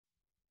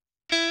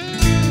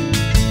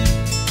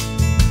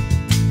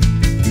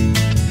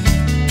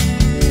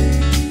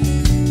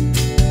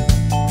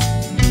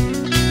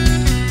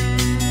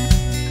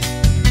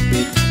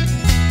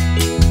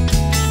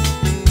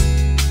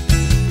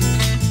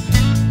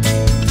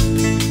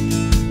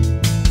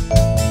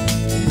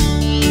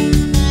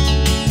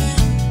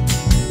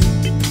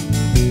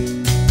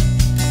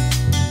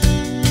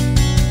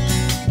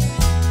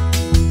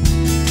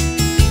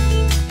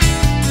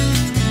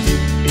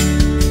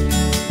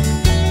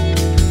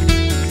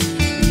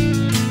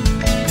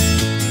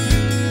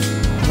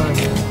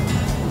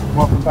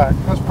and back.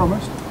 As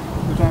promised,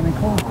 we're down in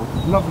Cornwall.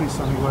 Lovely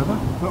sunny weather,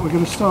 but we're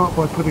going to start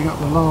by putting up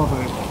the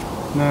larvae.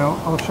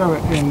 Now, I'll show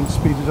it in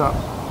speeded up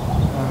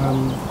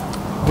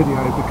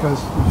video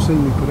because you've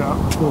seen me put it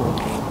up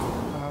before.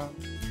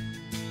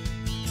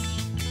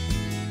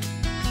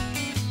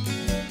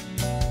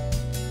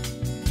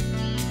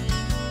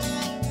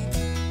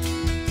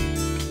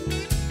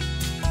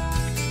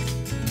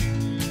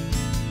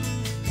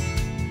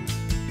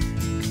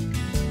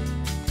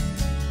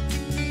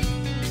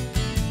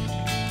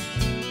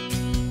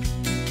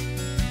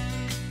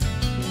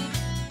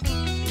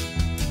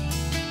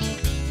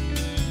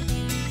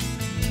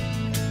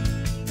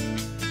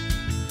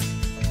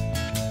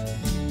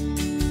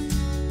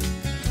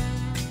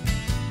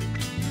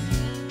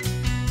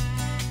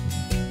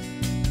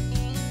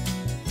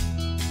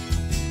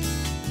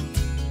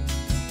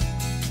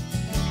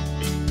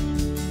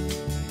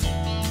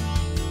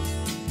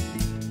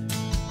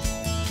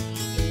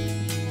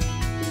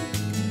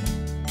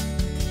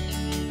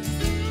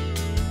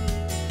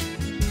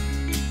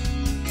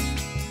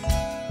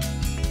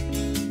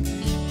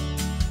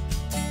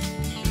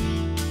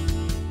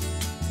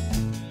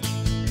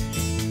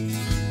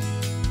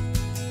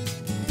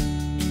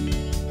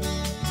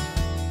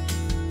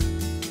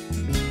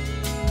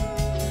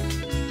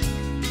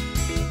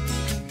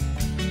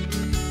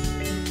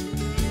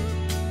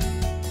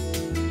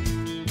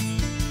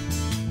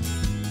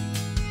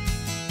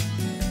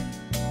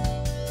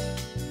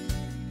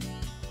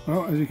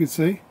 Well, as you can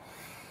see,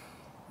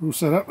 we're all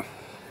set up,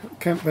 got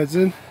camp beds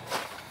in,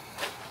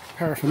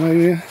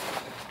 paraphernalia,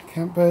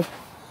 camp bed,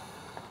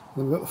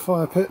 then we've got the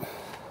fire pit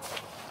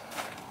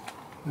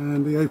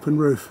and the open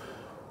roof.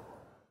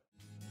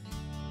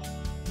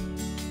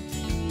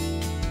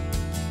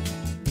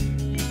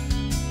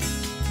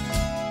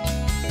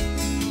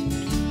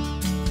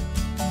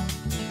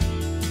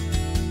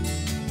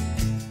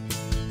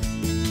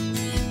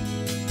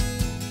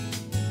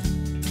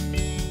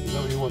 Is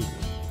that what you wanted?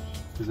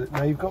 Is it?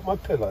 Now you've got my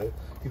pillow,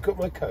 you've got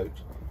my coat,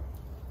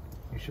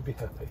 you should be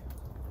happy.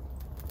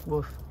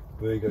 Woof.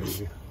 There you go,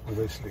 you're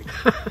very sleep.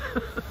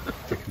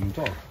 Chicken and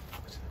dog.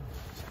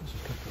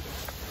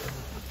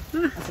 I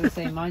was going to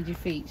say, mind your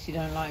feet, she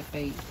don't like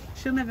feet.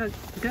 She'll never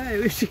go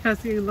if she has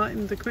the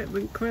enlightened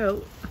equipment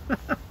quilt.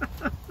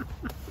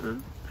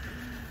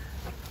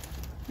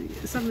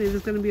 Suddenly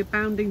there's going to be a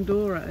bounding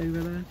Dora over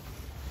there.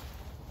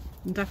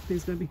 And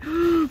Daphne's going to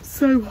be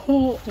so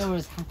hot.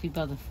 Dora's happy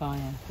by the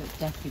fire, but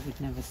Daphne would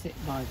never sit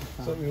by the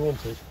fire. Is that what you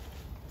wanted?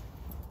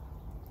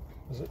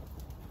 Is it?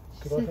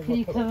 Could I So have can my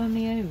you pillow? cover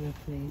me over,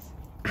 please?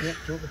 Yep,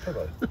 do you want the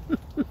pillow?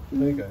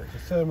 There you go,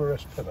 it's a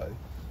thermarest pillow,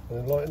 an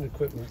enlightened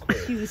equipment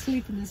quilt. She was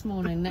sleeping this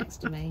morning next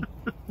to me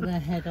with her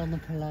head on the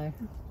pillow.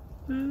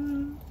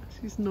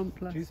 She's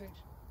nonplussed. Do you think?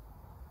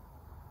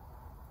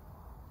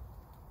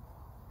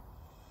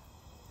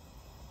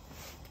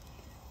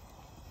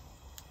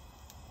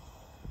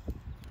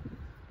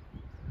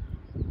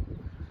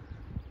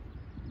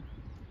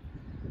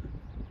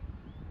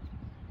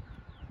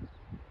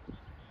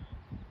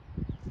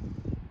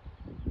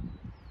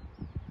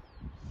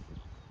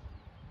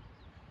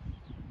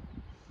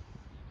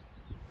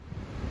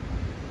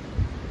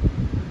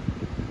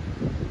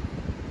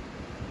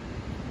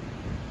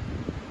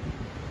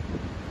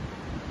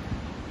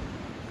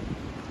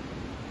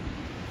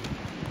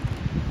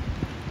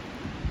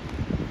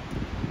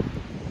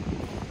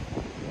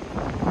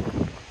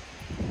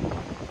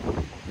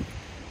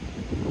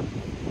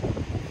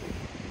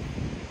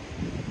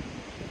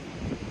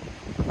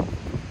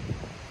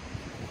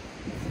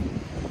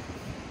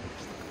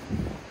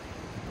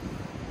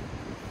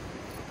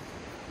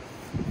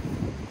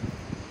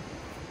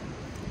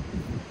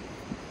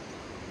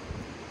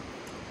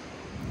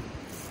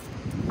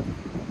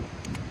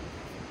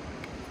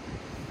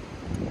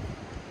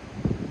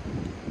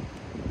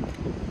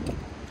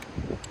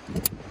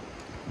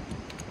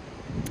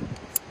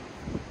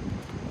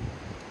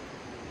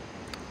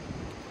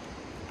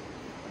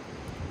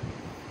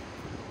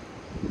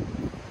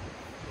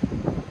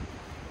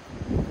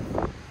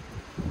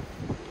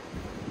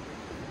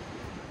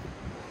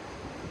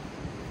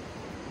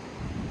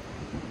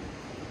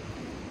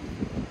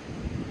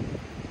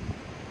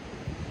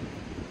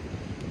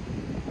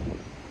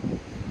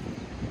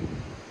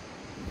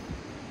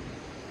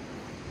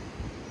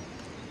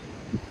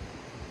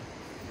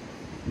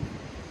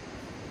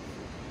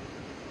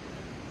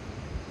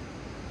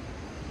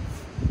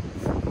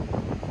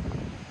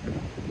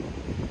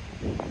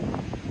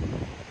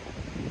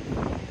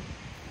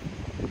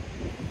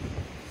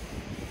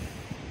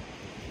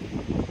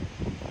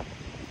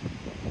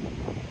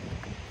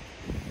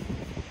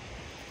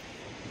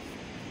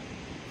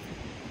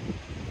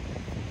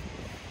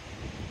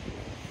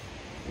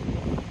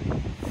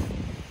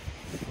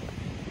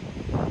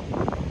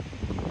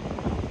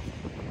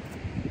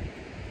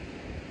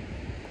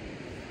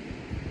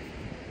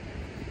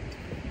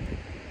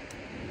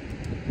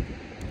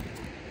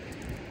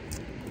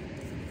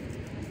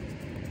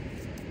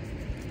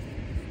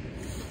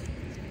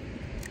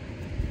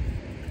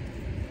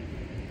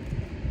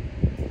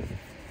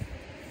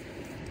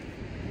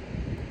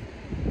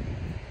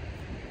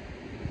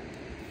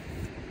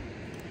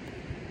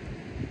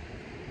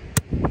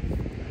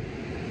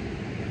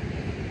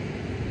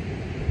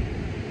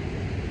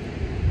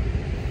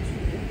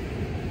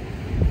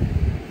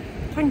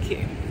 Thank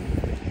you.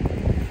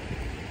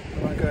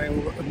 Am I going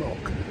all at a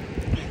knock?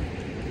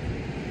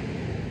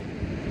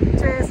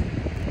 Cheers.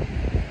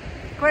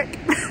 Quick.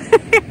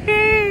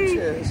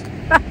 Cheers.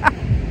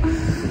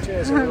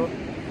 Cheers everyone.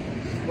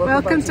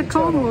 Welcome back to the channel.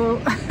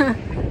 Cornwall.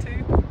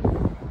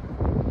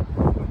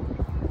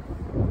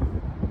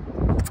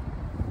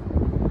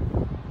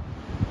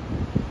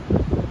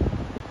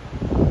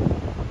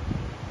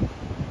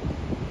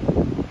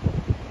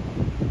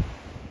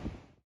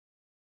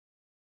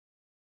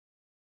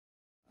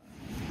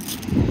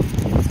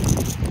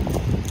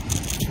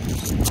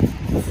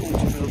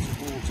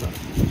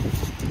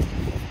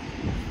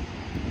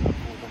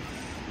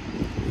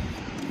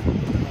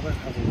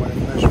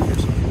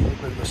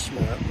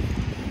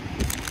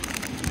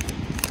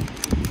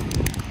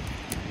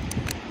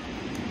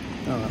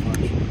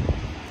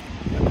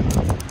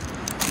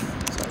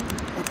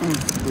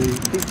 The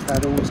heat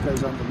pad always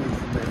goes underneath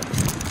the lid,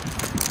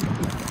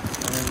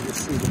 and then you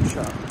see them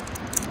shut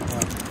like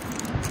that.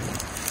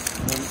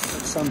 And then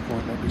at some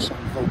point there'll be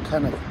some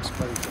volcanic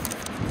explosion,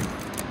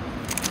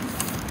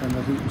 and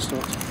the heat will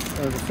start to,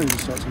 the food will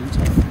start to heat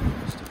up.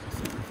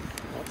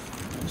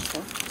 That's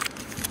fine.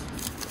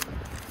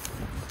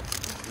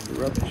 And the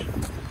rubbish.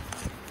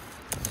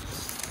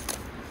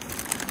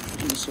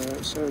 And so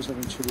Sarah's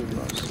having chili and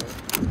rice, so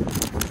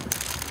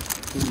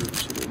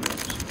chili and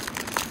rice.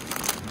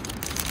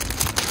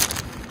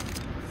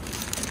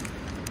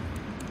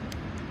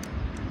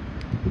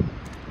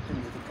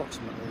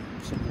 Approximately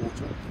some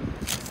water.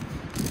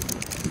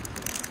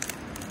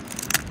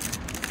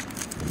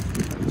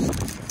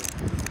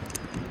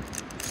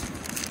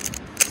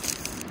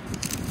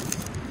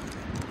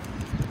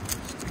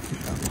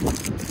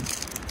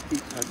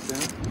 Heat pad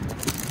down.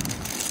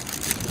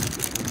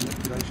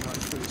 Manipulation,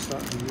 it's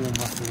starting to warm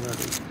up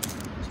already.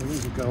 So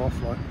these will go off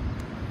like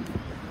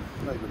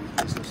nobody's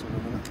business in a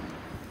minute.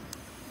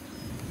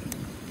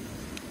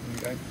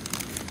 There you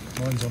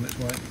go. Mine's on its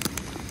way.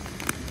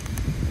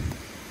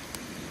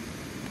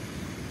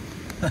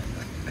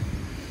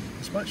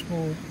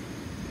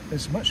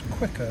 It's much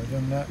quicker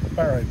than that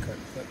barrow cook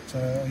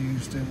that I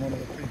used in one of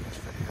the previous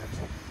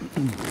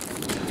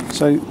videos.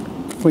 So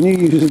when you're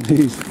using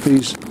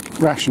these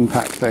ration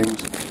pack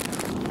things,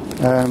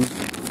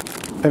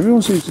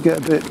 everyone seems to get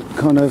a bit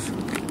kind of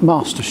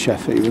master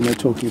chefy when they're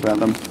talking about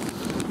them,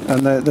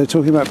 and they're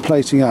talking about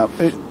plating up.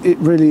 It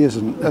really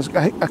isn't. It's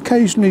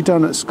occasionally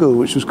done at school,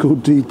 which was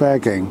called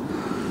debagging.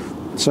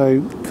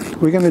 So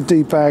we're going to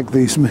debag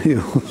these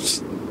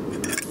meals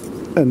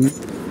and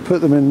put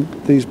them in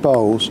these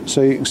bowls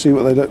so you can see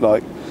what they look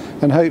like,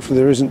 and hopefully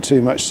there isn't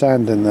too much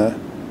sand in there,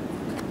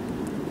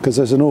 because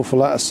there's an awful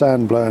lot of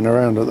sand blowing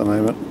around at the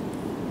moment.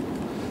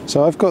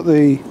 So I've got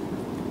the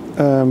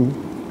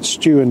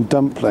stew and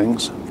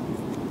dumplings.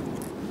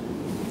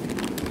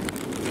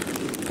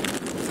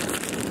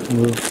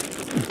 We'll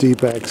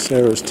debag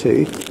Sarah's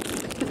tea.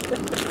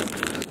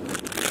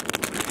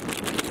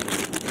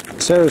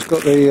 Sarah's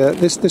got the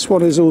this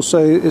one is also,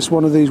 it's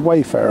one of these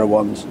Wayfarer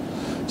ones.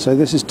 So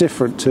this is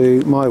different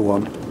to my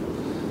one.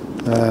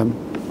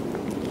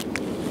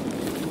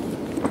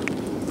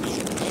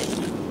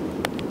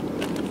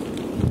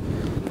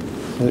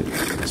 So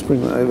let's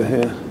bring that over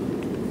here.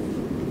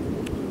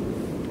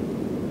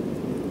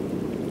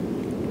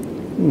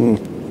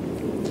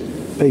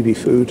 Baby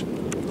food.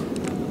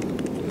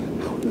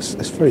 Oh,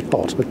 it's very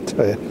hot, I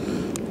tell you.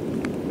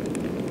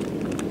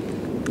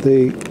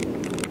 The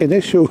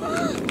initial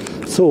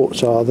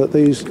thoughts are that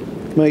these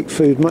make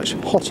food much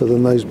hotter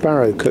than those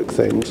barrow cook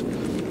things,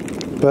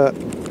 but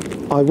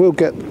I will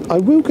get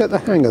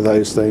the hang of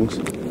those things,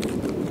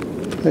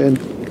 and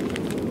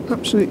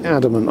absolutely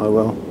adamant I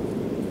will.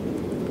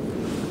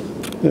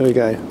 There we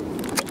go.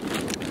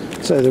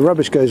 So the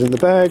rubbish goes in the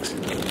bags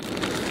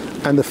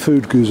and the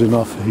food goes in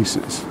our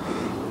faces.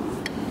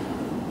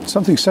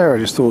 Something Sarah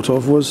just thought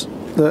of was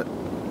that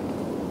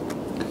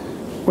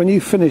when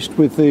you finished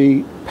with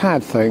the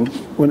pad thing,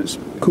 when it's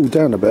cooled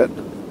down a bit,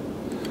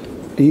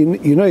 you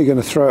know you're going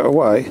to throw it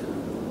away,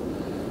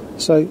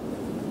 so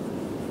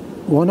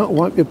why not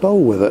wipe your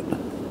bowl with it?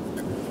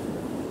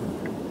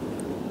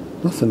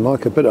 Nothing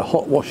like a bit of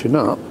hot washing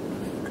up.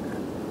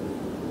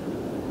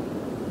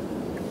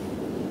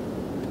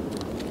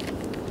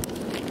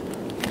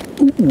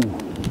 Ooh,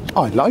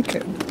 I like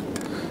it.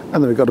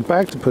 And then we've got a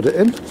bag to put it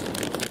in,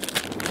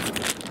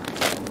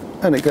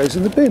 and it goes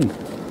in the bin.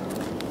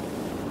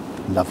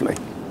 Lovely.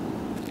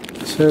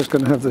 Sarah's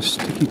going to have the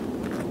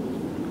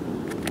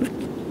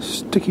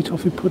sticky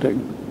toffee pudding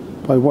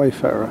by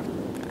Wayfarer.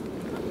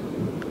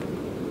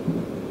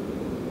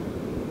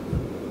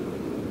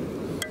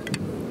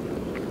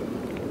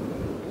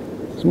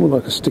 It's more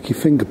like a sticky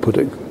finger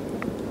pudding.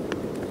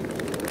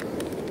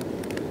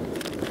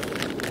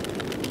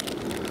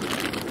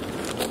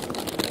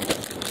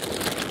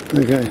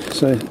 Okay,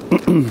 so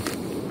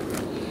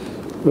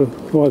we'll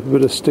wipe a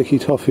bit of sticky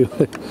toffee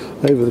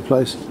over the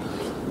place,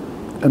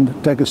 and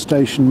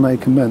degustation may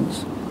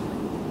commence.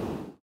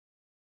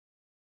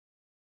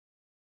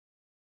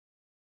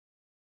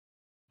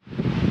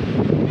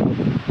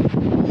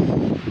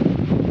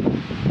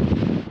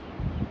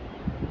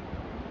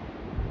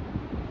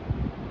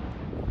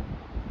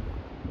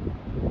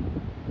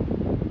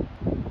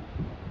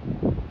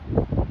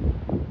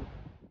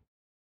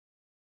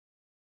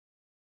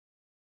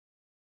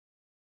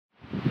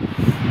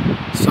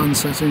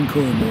 sunset in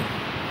Cornwall.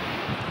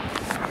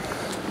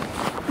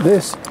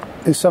 This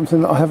is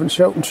something that I haven't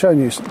shown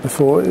you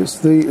before. It's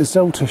the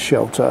Zelta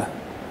shelter.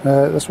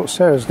 That's what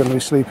Sarah's going to be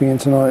sleeping in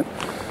tonight.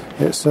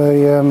 It's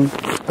a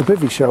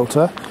bivvy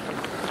shelter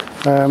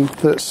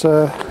that's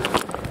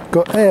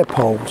got air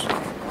poles.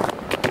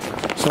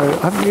 So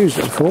I haven't used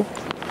it before,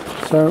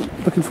 so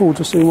I'm looking forward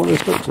to seeing what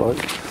this looks like.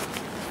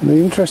 And the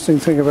interesting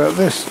thing about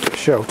this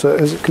shelter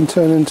is it can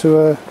turn into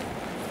a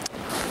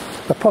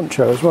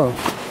poncho as well.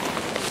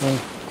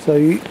 So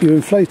you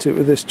inflate it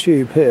with this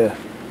tube here,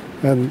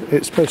 and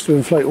it's supposed to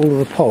inflate all of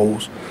the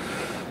poles.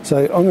 So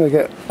I'm going to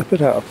get a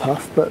bit out of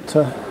puff, but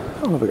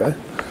I'll have a go.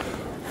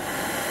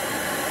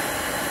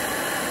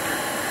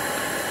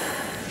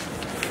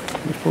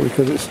 It's probably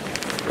because it's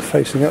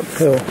facing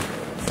uphill.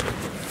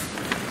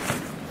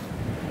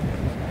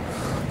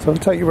 So I'll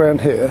take you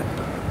around here.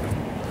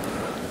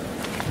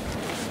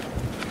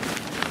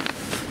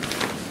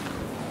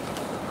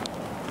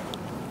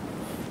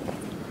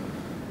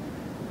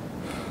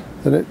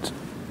 Then it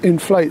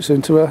inflates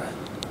into a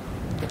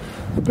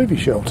bivvy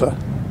shelter,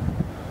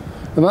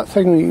 and that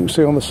thing that you can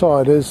see on the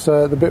side is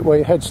the bit where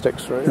your head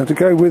sticks through. Now, to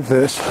go with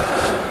this,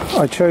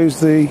 I chose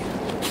the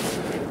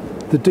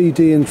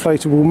DD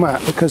inflatable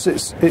mat because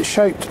it's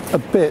shaped a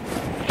bit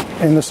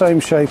in the same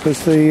shape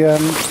as the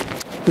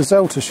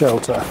Zelta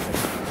shelter.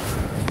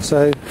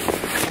 So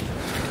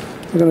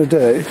what I'm going to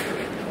do,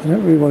 I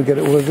don't really want to get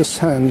it all over the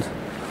sand.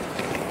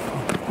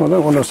 Well, I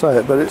don't want to say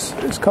it, but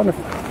it's kind of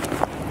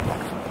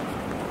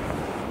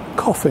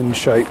coffin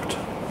shaped,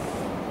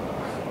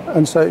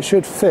 and so it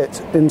should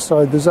fit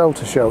inside the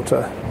Zelta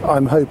shelter,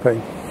 I'm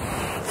hoping.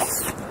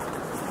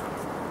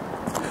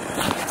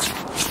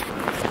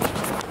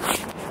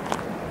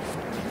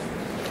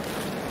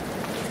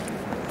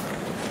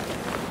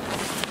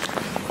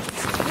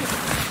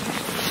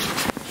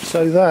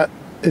 So that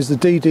is the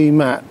DD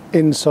mat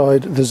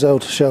inside the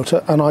Zelta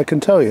shelter, and I can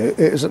tell you it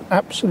is an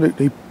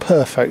absolutely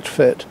perfect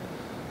fit.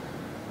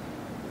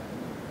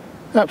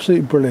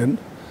 Absolutely brilliant.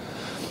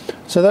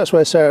 So that's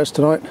where Sarah's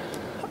tonight.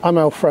 I'm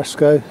al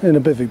fresco in a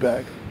bivvy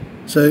bag.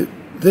 So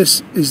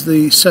this is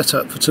the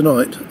setup for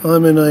tonight.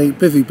 I'm in a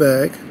bivvy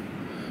bag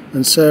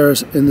and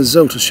Sarah's in the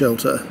Zelta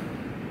shelter.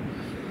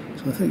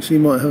 So I think she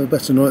might have a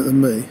better night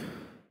than me.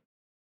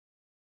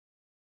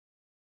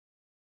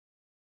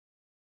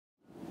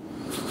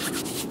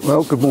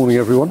 Well, good morning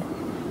everyone.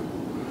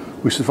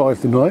 We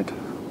survived the night.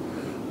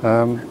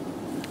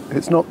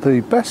 It's not the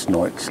best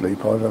night's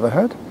sleep I've ever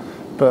had,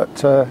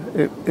 but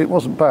it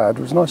wasn't bad.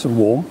 It was nice and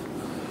warm.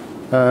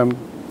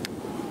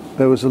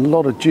 There was a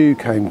lot of dew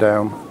came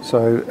down,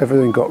 so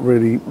everything got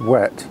really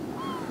wet,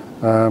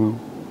 and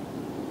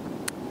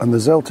the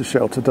Zelta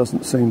shelter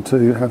doesn't seem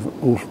to have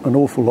an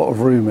awful lot of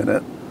room in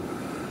it,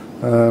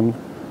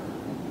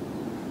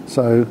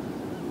 so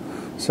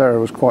Sarah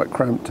was quite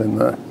cramped in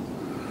there.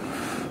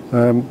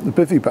 The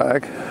bivvy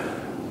bag,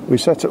 we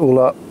set it all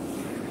up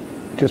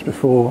just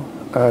before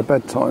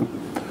bedtime,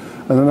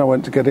 and then I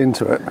went to get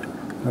into it,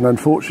 and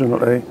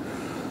unfortunately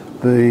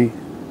the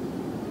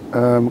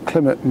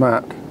Climate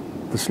mat,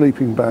 the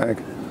sleeping bag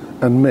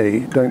and me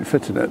don't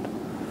fit in it,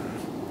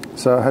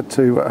 so I had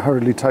to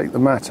hurriedly take the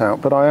mat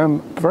out. But I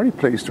am very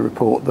pleased to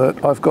report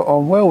that I've got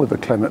on well with the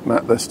Climate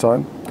mat this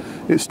time.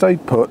 It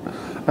stayed put,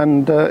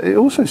 and it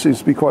also seems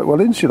to be quite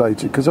well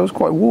insulated because I was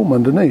quite warm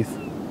underneath,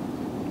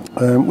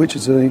 which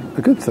is a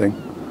good thing.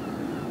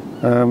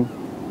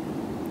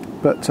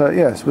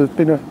 Yes, there's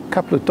been a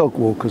couple of dog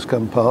walkers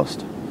come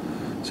past,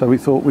 so we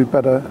thought we'd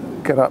better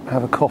get up,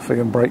 have a coffee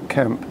and break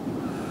camp.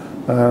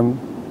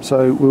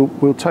 So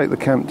we'll take the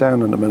camp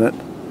down in a minute,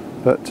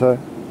 but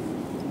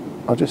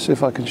I'll just see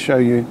if I can show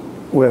you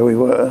where we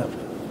were.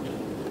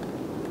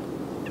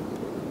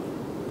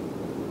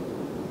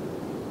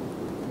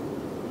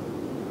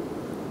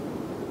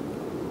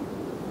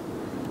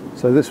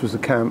 So this was the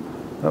camp,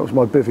 that was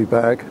my bivvy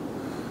bag,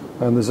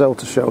 and the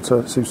Zelta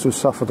shelter seems to have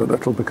suffered a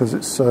little because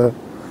it's, I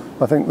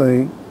think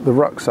the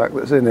rucksack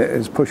that's in it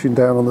is pushing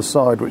down on the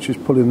side, which is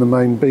pulling the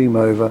main beam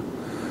over,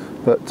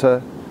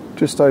 but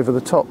just over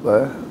the top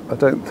there, I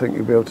don't think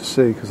you'll be able to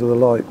see because of the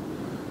light,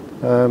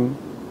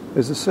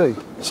 is the sea.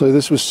 So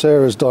this was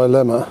Sarah's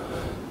dilemma.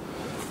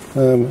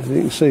 As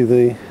you can see,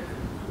 the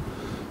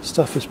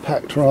stuff is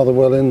packed rather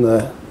well in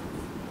there.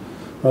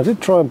 I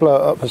did try and blow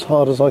it up as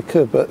hard as I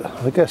could, but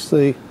I guess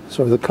the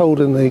cold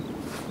in the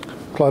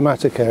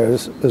climatic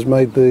areas has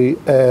made the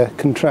air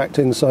contract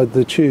inside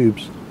the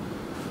tubes,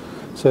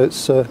 so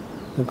it's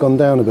they've gone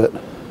down a bit.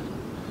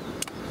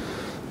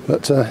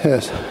 But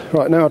yes,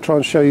 right now I'll try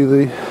and show you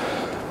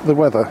the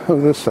weather. Oh,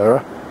 there's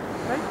Sarah.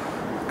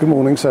 Okay. Good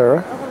morning,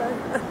 Sarah. Oh,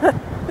 hello.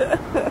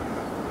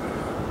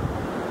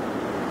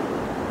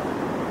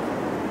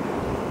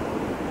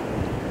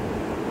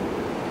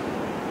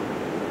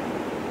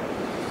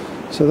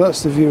 So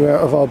that's the view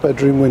out of our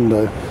bedroom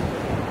window.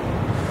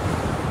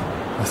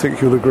 I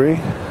think you'll agree,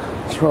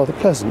 it's rather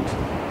pleasant.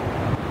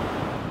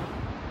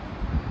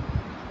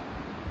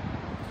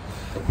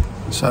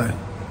 So,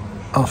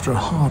 after a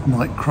hard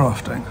night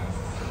crafting,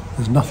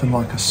 there's nothing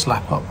like a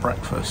slap-up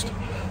breakfast.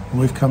 and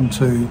we've come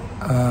to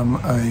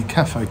a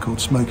cafe called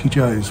Smoky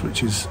Joe's,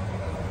 which is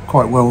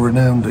quite well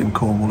renowned in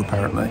Cornwall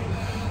apparently,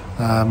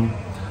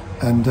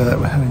 and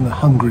we're having the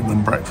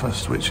Hungryman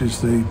breakfast, which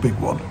is the big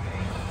one.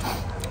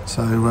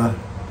 So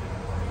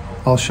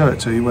I'll show it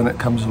to you when it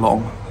comes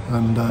along,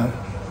 and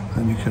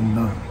you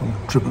can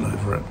dribble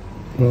over it.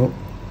 Well,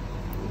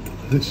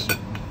 this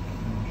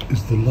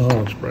is the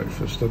large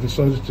breakfast. I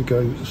decided to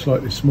go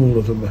slightly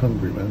smaller than the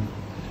Hungryman,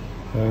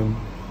 and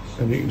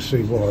you can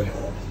see why.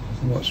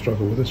 I might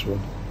struggle with this one,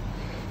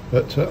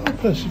 but I'll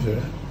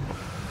persevere.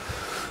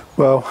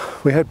 Well,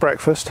 we had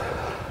breakfast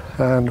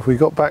and we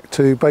got back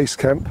to base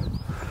camp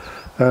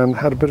and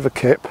had a bit of a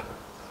kip,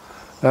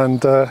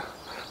 and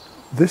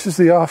this is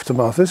the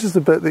aftermath. This is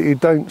the bit that you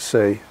don't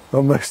see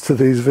on most of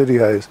these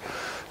videos.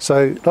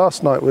 So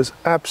last night was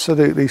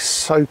absolutely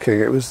soaking.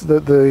 It was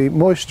the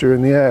moisture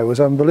in the air was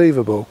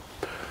unbelievable,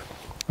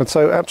 and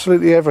so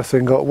absolutely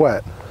everything got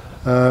wet,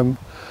 and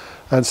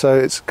so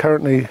it's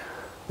currently,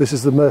 this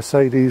is the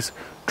Mercedes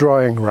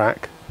drying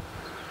rack,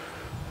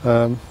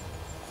 but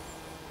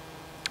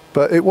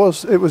it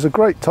was a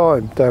great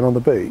time down on the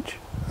beach.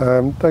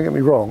 Don't get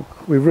me wrong,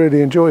 we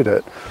really enjoyed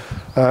it.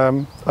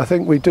 I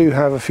think we do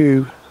have a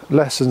few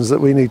lessons that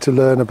we need to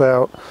learn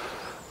about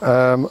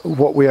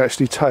what we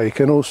actually take,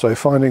 and also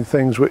finding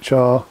things which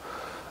are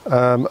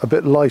a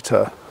bit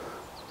lighter,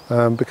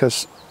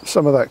 because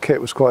some of that kit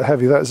was quite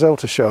heavy. That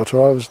Zelta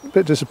shelter, I was a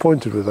bit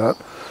disappointed with that.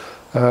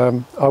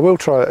 I will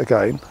try it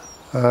again,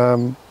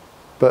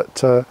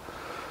 but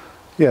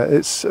yeah,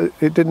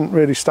 it didn't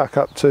really stack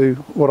up to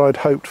what I'd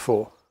hoped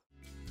for.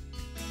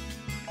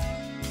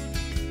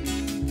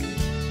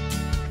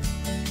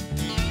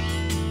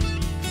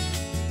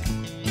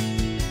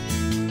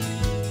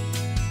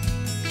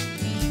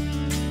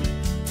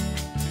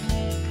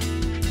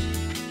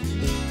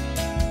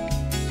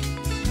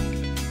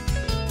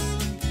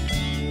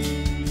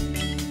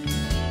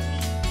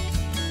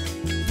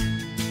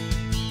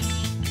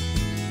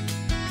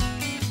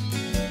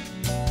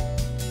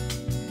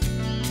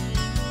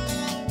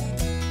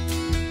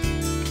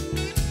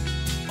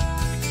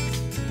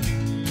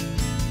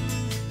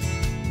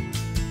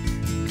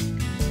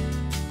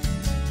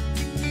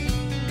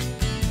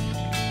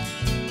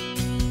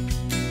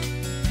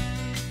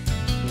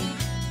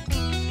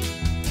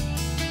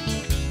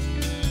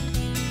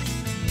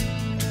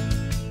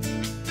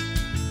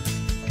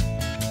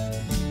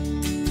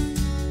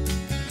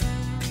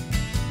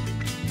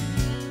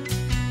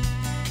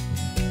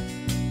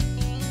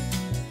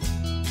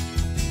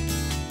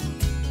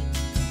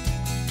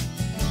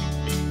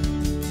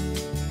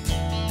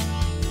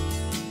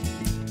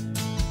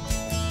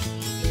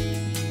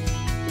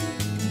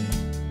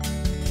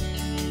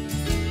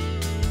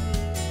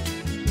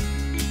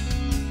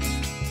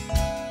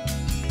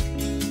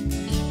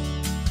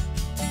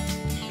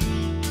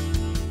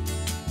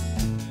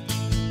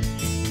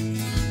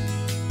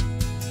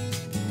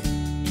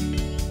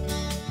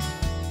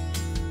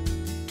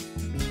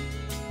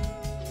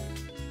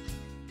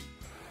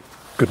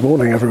 Good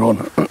morning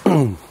everyone.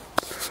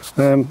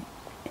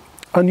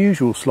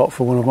 Unusual slot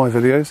for one of my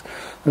videos.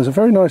 There's a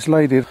very nice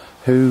lady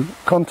who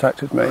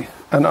contacted me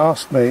and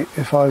asked me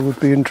if I would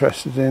be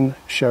interested in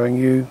showing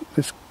you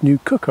this new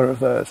cooker of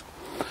theirs.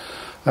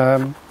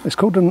 It's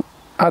called an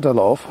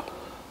Adalov,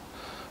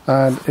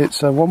 and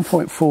it's a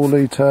 1.4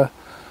 litre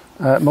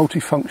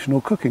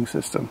multifunctional cooking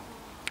system.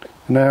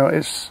 Now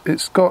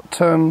it's got,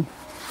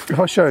 if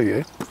I show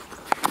you,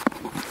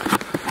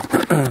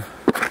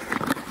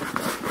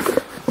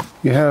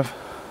 you have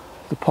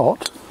the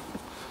pot,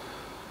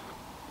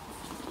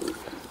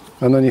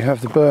 and then you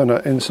have the burner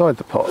inside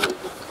the pot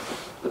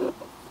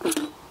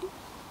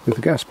with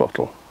the gas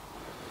bottle.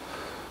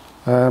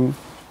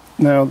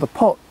 Now the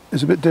pot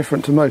is a bit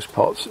different to most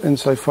pots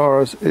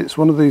insofar as it's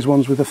one of these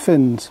ones with the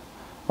fins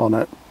on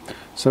it.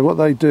 So what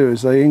they do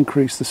is they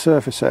increase the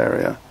surface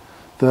area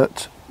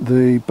that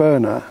the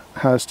burner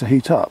has to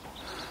heat up,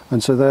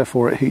 and so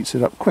therefore it heats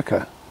it up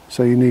quicker,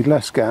 so you need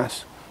less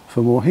gas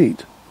for more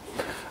heat.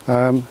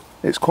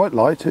 It's quite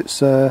light.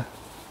 It's a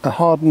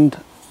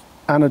hardened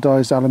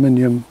anodised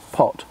aluminium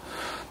pot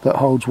that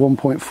holds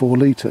 1.4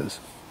 litres.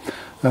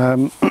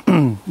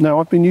 Now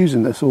I've been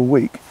using this all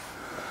week,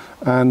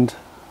 and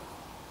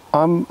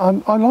I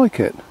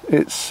like it.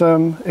 It's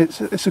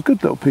a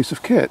good little piece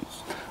of kit.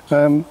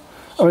 I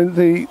mean,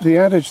 the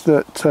adage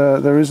that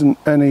there isn't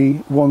any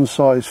one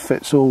size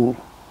fits all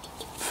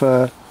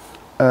for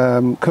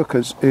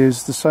cookers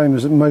is the same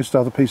as most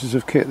other pieces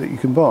of kit that you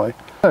can buy.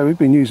 So we've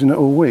been using it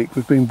all week.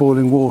 We've been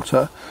boiling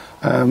water,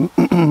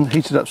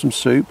 heated up some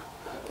soup,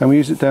 and we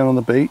used it down on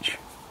the beach,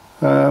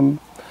 and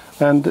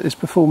it's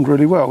performed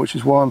really well, which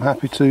is why I'm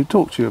happy to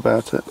talk to you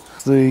about it.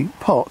 The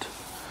pot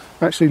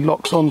actually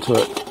locks onto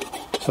it,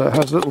 so it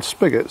has little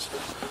spigots,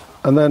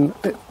 and then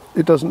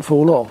it doesn't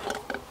fall off,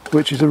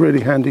 which is a really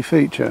handy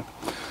feature.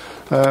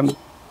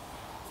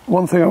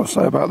 One thing I will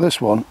say about this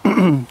one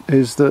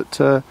is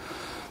that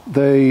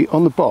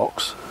on the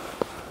box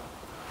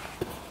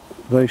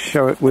they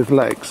show it with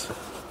legs,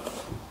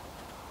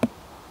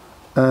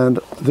 and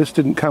this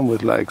didn't come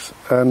with legs,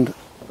 and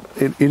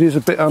it is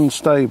a bit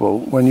unstable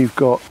when you've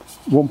got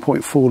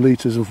 1.4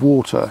 litres of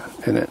water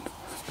in it,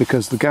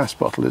 because the gas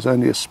bottle is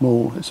only a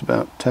small, it's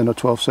about 10 or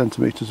 12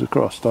 centimetres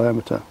across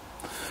diameter.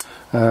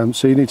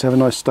 So you need to have a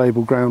nice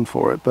stable ground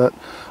for it, but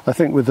I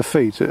think with the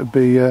feet it would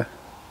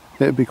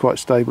be quite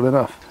stable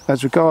enough.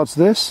 As regards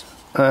this,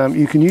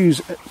 you can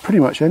use pretty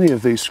much any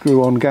of these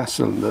screw-on gas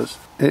cylinders.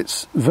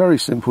 It's very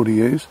simple to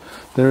use.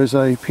 There is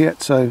a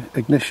piezo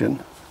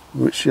ignition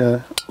which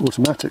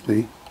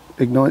automatically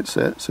ignites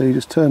it, so you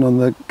just turn on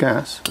the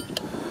gas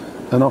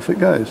and off it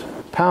goes.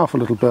 Powerful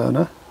little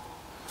burner,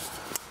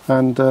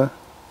 and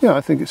yeah,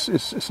 I think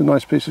it's a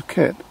nice piece of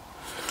kit.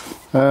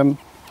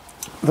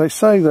 They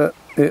say that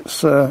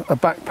it's a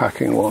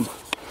backpacking one.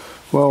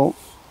 Well,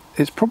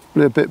 it's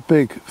probably a bit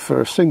big for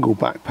a single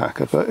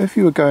backpacker, but if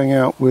you were going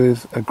out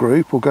with a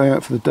group or going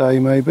out for the day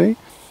maybe,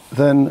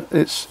 then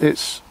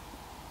it's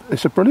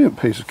a brilliant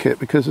piece of kit,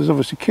 because there's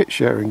obviously kit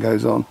sharing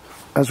goes on.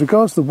 As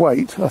regards the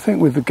weight, I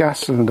think with the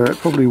gas cylinder it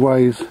probably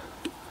weighs,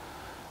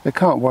 it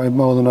can't weigh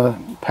more than a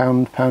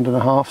pound and a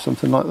half,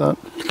 something like that.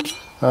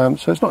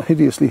 So it's not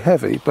hideously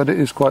heavy, but it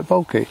is quite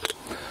bulky.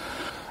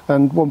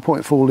 And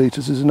 1.4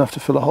 litres is enough to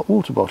fill a hot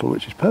water bottle,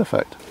 which is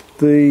perfect.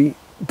 The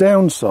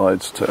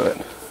downsides to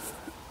it,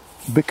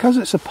 because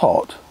it's a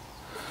pot,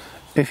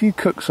 if you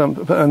cook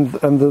something,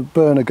 and the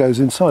burner goes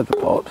inside the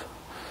pot,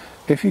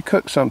 if you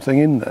cook something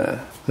in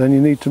there, then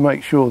you need to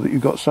make sure that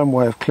you've got some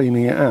way of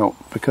cleaning it out,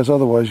 because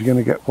otherwise you're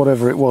going to get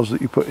whatever it was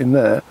that you put in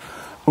there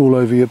all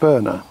over your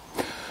burner.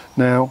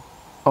 Now,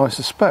 I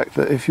suspect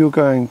that if you're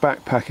going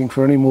backpacking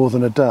for any more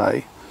than a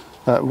day,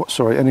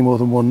 any more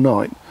than one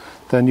night,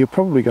 then you're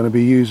probably going to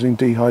be using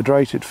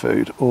dehydrated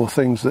food or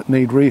things that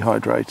need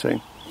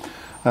rehydrating.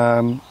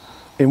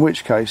 In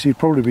which case you'd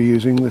probably be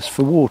using this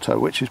for water,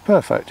 which is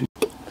perfect.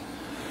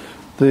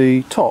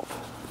 The top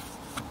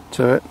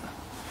to it,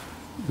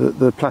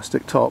 the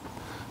plastic top,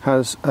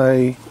 has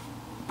a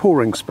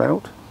pouring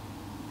spout,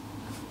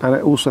 and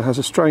it also has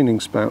a straining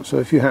spout, so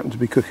if you happen to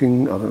be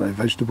cooking, I don't know,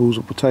 vegetables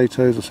or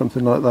potatoes or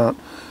something like that,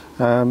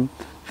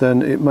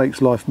 then it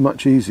makes life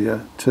much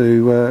easier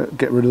to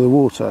get rid of the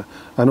water,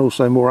 and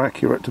also more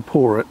accurate to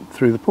pour it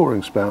through the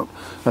pouring spout.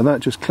 And that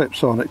just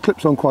clips on. It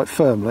clips on quite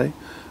firmly,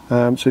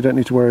 so you don't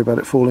need to worry about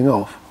it falling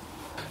off.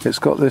 It's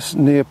got this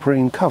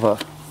neoprene cover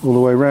all the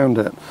way around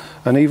it,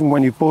 and even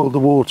when you boil the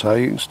water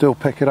you can still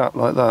pick it up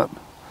like that,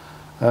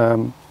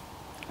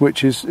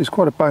 which is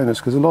quite a bonus,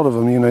 because a lot of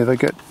them, you know,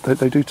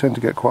 they do tend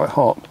to get quite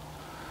hot.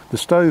 The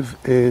stove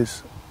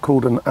is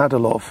called an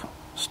Adalov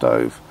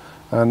stove,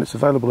 and it's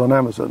available on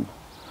Amazon.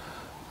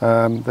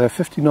 They're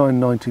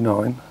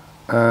 $59.99,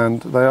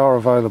 and they are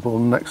available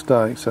the next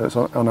day, so it's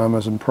on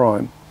Amazon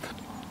Prime.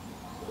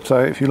 So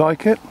if you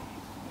like it,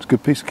 it's a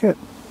good piece of kit.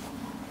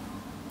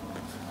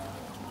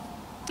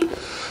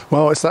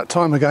 Well, it's that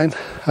time again.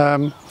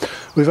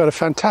 We've had a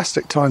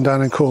fantastic time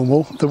down in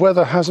Cornwall. The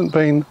weather hasn't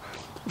been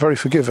very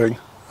forgiving,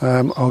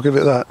 I'll give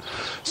it that.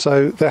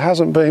 So we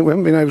haven't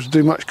been able to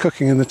do much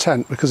cooking in the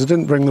tent because I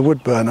didn't bring the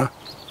wood burner.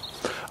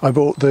 I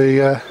bought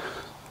the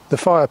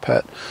fire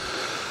pit,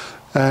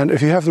 and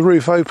if you have the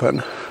roof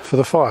open for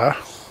the fire,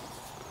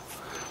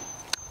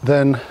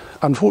 then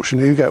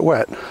unfortunately you get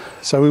wet,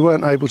 so we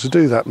weren't able to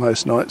do that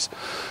most nights.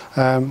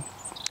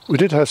 We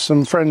did have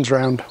some friends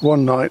round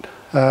one night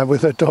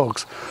with their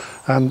dogs,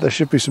 and there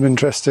should be some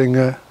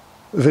interesting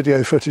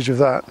video footage of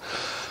that.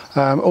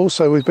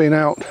 Also, we've been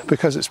out,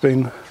 because it's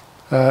been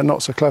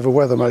not so clever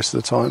weather most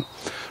of the time,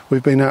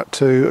 we've been out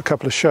to a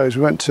couple of shows.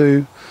 We went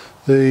to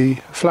the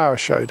flower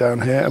show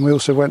down here, and we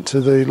also went to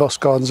the Lost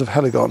Gardens of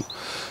Heligon,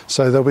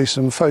 so there'll be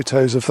some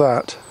photos of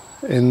that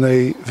in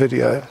the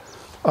video.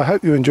 I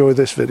hope you enjoyed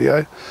this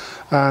video,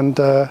 and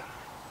I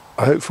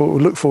look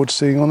forward to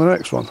seeing you on the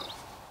next one.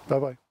 Bye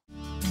bye.